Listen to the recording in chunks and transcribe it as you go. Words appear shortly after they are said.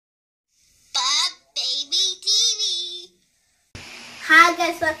Hi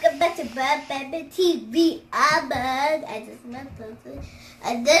guys, welcome back to Rabbityness TV. I just met something.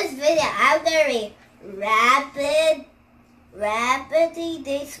 In this video, I'm gonna read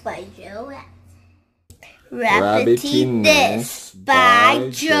Rabbityness by Jo Empson. Rabbityness by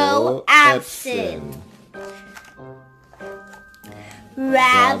Jo Empson.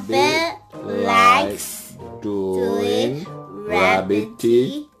 Rabbit likes doing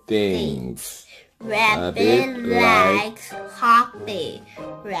rabbity things. Rabbit likes hopping.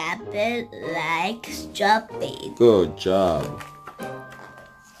 Rabbit likes jumping. Good job.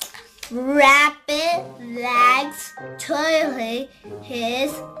 Rabbit likes twirling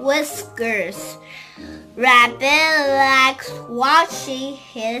his whiskers. Rabbit likes washing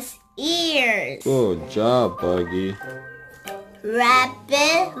his ears. Good job, Buggy.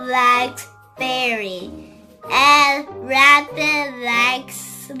 Rabbit likes berry. And rabbit likes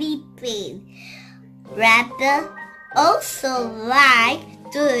sleeping. Rabbit also likes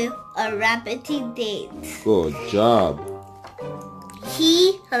doing a rabbity dance. Good job.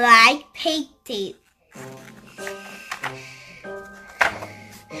 He likes painting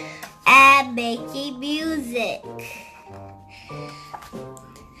and making music.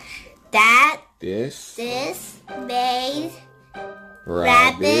 This made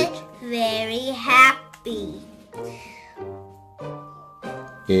Rabbit very happy.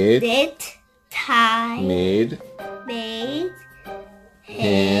 It made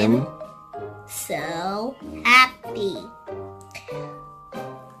him so happy.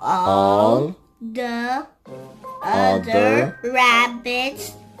 All the other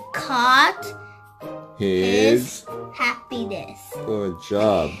rabbits caught his happiness. Good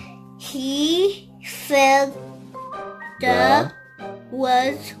job. He filled the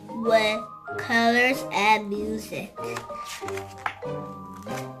woods with colors and music.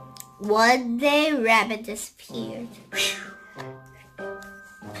 One day, Rabbit disappeared.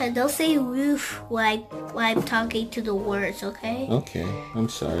 And don't say roof when I'm talking to the words, okay? Okay, I'm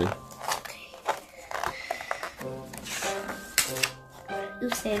sorry. Okay. You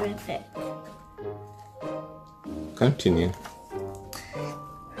say it. Continue.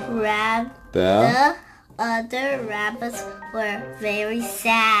 The other rabbits were very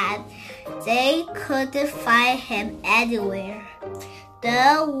sad. They couldn't find him anywhere.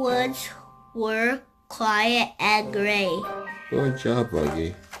 The woods were quiet and gray. Good job,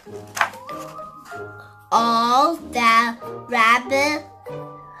 Buggy. All that Rabbit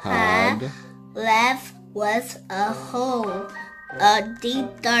had left was a hole, a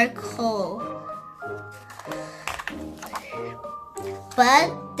deep dark hole.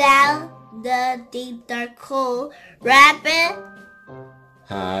 But down the deep dark hole, Rabbit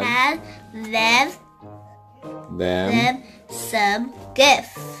had left them some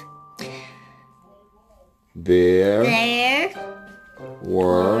gift. There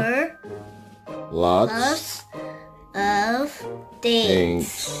were lots of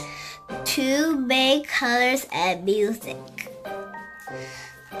things to make colors and music.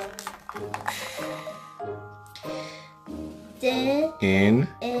 In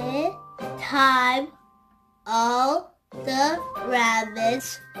time, all the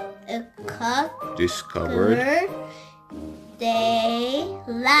rabbits discovered they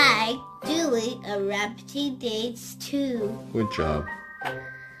like doing a rabbity dance too. Good job.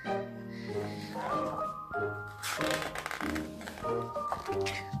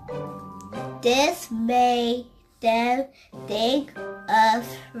 This made them think of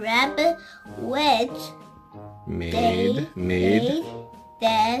Rabbit, which made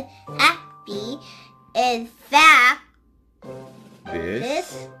them happy. In fact,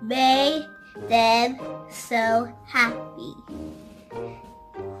 this made them so happy.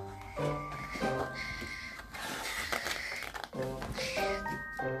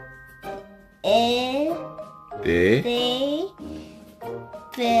 And they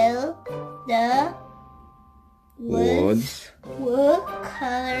filled the woods with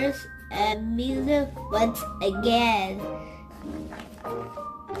colors and music once again.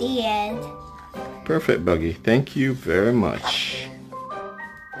 The end. Perfect, Buggy. Thank you very much.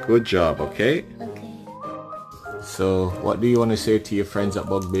 Good job, okay? Okay. So, what do you want to say to your friends at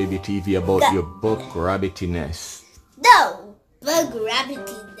Bug Baby TV about your book, Rabbityness? No! Bug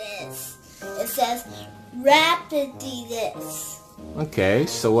Rabbityness. It says Rabbityness. Okay,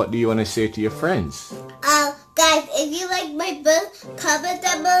 so what do you want to say to your friends? Guys, if you like my book, comment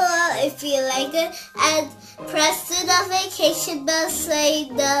down below if you like it, and press the notification bell so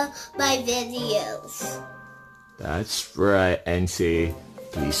you know my videos. That's right, and say,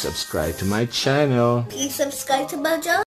 please subscribe to my channel. Please subscribe to my channel.